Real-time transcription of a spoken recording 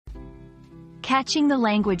Catching the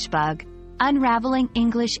language bug. Unraveling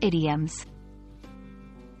English idioms.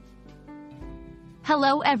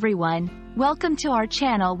 Hello everyone, welcome to our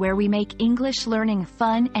channel where we make English learning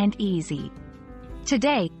fun and easy.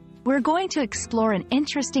 Today, we're going to explore an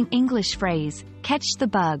interesting English phrase, catch the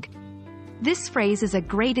bug. This phrase is a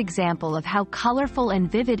great example of how colorful and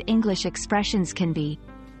vivid English expressions can be.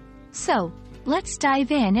 So, let's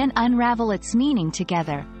dive in and unravel its meaning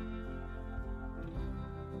together.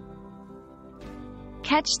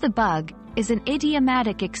 Catch the bug is an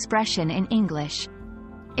idiomatic expression in English.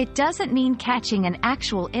 It doesn't mean catching an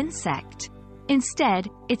actual insect. Instead,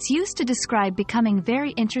 it's used to describe becoming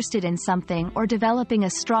very interested in something or developing a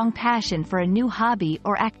strong passion for a new hobby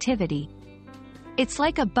or activity. It's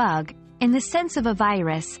like a bug, in the sense of a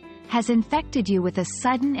virus, has infected you with a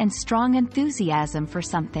sudden and strong enthusiasm for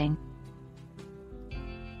something.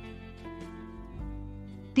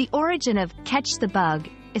 The origin of catch the bug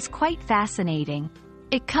is quite fascinating.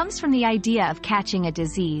 It comes from the idea of catching a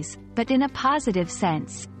disease, but in a positive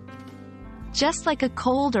sense. Just like a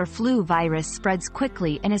cold or flu virus spreads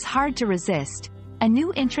quickly and is hard to resist, a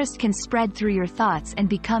new interest can spread through your thoughts and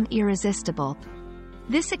become irresistible.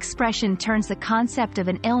 This expression turns the concept of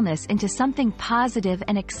an illness into something positive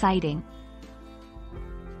and exciting.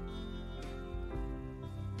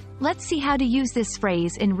 Let's see how to use this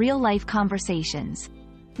phrase in real-life conversations.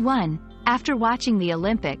 1. After watching the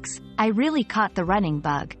Olympics, I really caught the running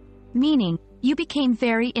bug. Meaning, you became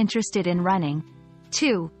very interested in running.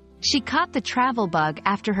 2. She caught the travel bug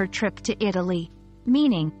after her trip to Italy.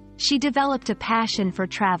 Meaning, she developed a passion for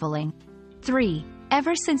traveling. 3.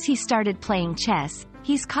 Ever since he started playing chess,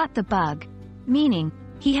 he's caught the bug. Meaning,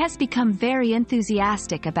 he has become very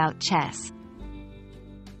enthusiastic about chess.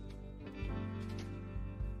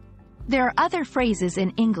 There are other phrases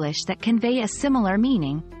in English that convey a similar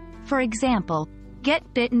meaning. For example,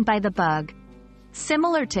 get bitten by the bug.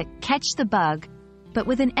 Similar to catch the bug, but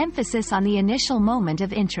with an emphasis on the initial moment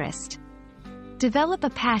of interest. Develop a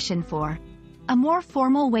passion for. A more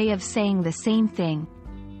formal way of saying the same thing.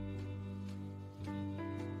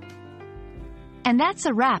 And that's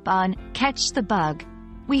a wrap on Catch the Bug.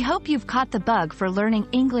 We hope you've caught the bug for learning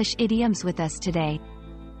English idioms with us today.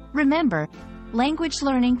 Remember, language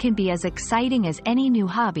learning can be as exciting as any new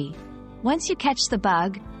hobby. Once you catch the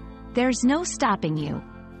bug, there's no stopping you.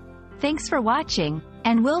 Thanks for watching,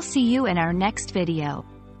 and we'll see you in our next video.